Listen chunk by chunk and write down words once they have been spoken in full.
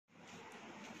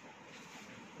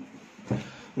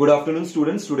Good afternoon,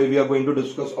 students. Today we are going to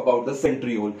discuss about the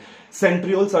centriole.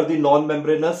 Centrioles are the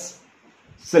non-membranous,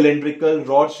 cylindrical,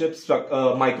 rod-shaped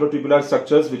microtubular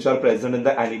structures which are present in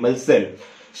the animal cell.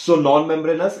 So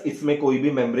non-membranous, इसमें कोई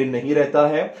भी membrane नहीं रहता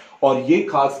है और ये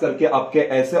खास करके आपके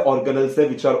ऐसे organelles है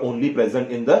which are only present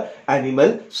in the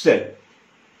animal cell.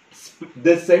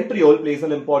 This centriole plays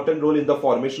an important role in the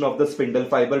formation of the spindle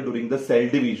fiber during the cell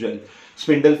division.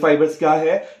 Spindle fibers क्या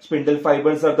है? Spindle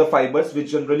fibers are the fibers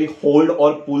which generally hold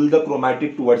or pull the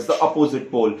chromatic towards the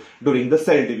opposite pole during the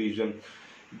cell division.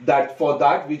 For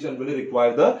that we generally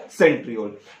require the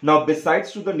centriole. Now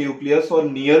besides to the nucleus or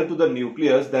near to the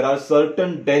nucleus, there are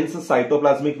certain dense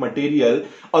cytoplasmic material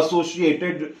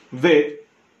associated with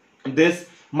this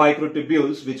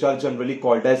microtubules which are generally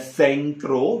called as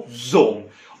centrosome.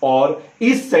 और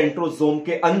इस centrosome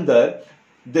के अंदर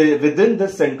within the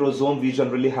centrosome we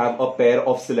generally have a pair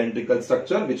of cylindrical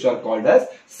structure which are called as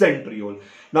centriole.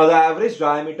 Now the average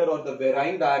diameter or the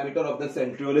varying diameter of the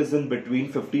centriole is in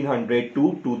between 1500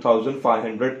 to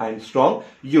 2500 angstrom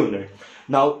unit.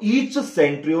 Now each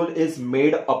centriole is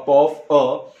made up of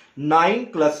a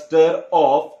 9 cluster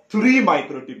of 3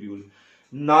 microtubules.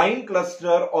 9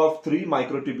 cluster of 3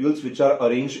 microtubules which are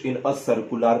arranged in a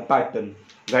circular pattern,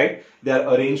 right? They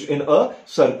are arranged in a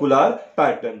circular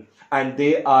pattern and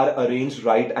they are arranged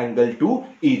right angle to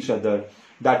each other.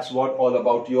 That's what all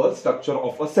about your structure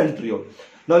of a centriole.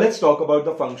 Now let's talk about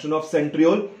the function of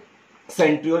centriole.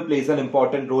 Centriole plays an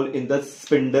important role in the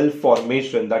spindle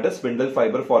formation, that is spindle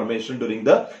fiber formation during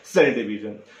the cell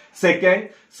division. Second,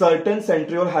 certain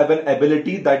centriole have an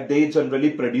ability that they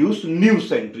generally produce new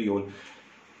centriole.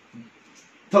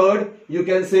 Third, you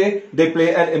can say they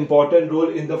play an important role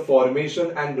in the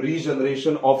formation and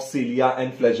regeneration of cilia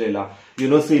and flagella. You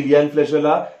know cilia and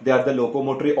flagella, they are the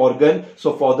locomotory organ.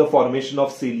 So for the formation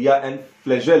of cilia and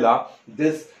flagella,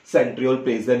 this centriole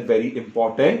plays a very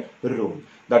important role.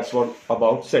 That's what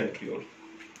about centriole.